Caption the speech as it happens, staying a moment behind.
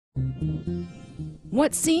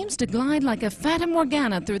What seems to glide like a Fata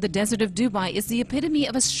Morgana through the desert of Dubai is the epitome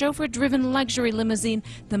of a chauffeur-driven luxury limousine,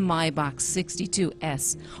 the MAYBACH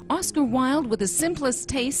 62S. Oscar Wilde, with the simplest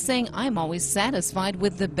taste, saying, "I'm always satisfied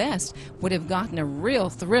with the best," would have gotten a real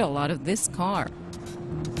thrill out of this car.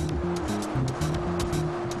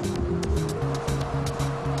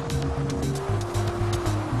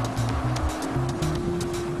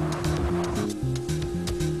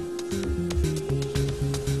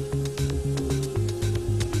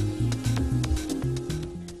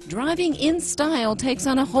 Driving in style takes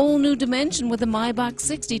on a whole new dimension with the MAYBACH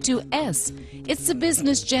 62S. It's a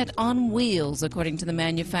business jet on wheels, according to the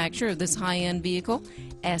manufacturer of this high-end vehicle.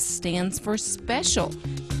 S stands for special.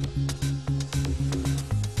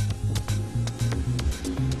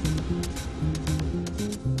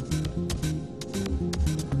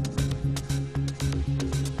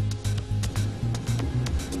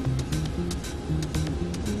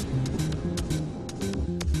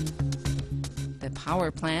 The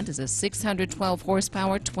power plant is a 612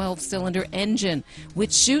 horsepower 12-cylinder engine,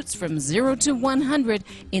 which shoots from 0 to 100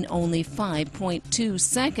 in only 5.2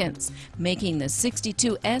 seconds, making the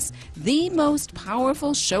 62S the most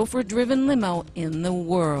powerful chauffeur-driven limo in the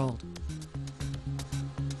world.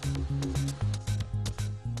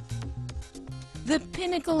 The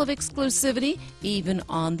pinnacle of exclusivity, even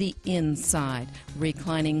on the inside.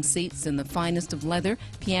 Reclining seats in the finest of leather,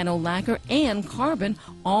 piano lacquer, and carbon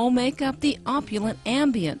all make up the opulent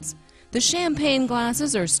ambience. The champagne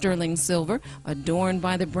glasses are sterling silver, adorned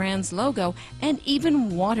by the brand's logo, and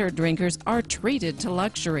even water drinkers are treated to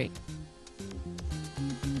luxury.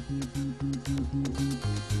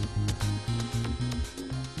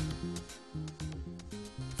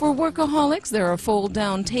 For workaholics, there are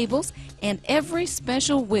fold-down tables, and every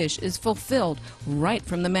special wish is fulfilled right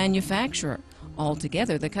from the manufacturer.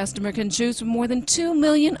 Altogether, the customer can choose from more than 2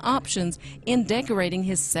 million options in decorating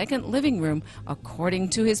his second living room according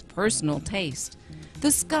to his personal taste.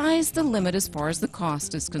 The sky's the limit as far as the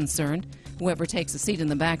cost is concerned. Whoever takes a seat in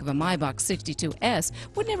the back of a MAYBACH 62S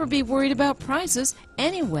would never be worried about prices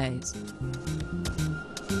anyways.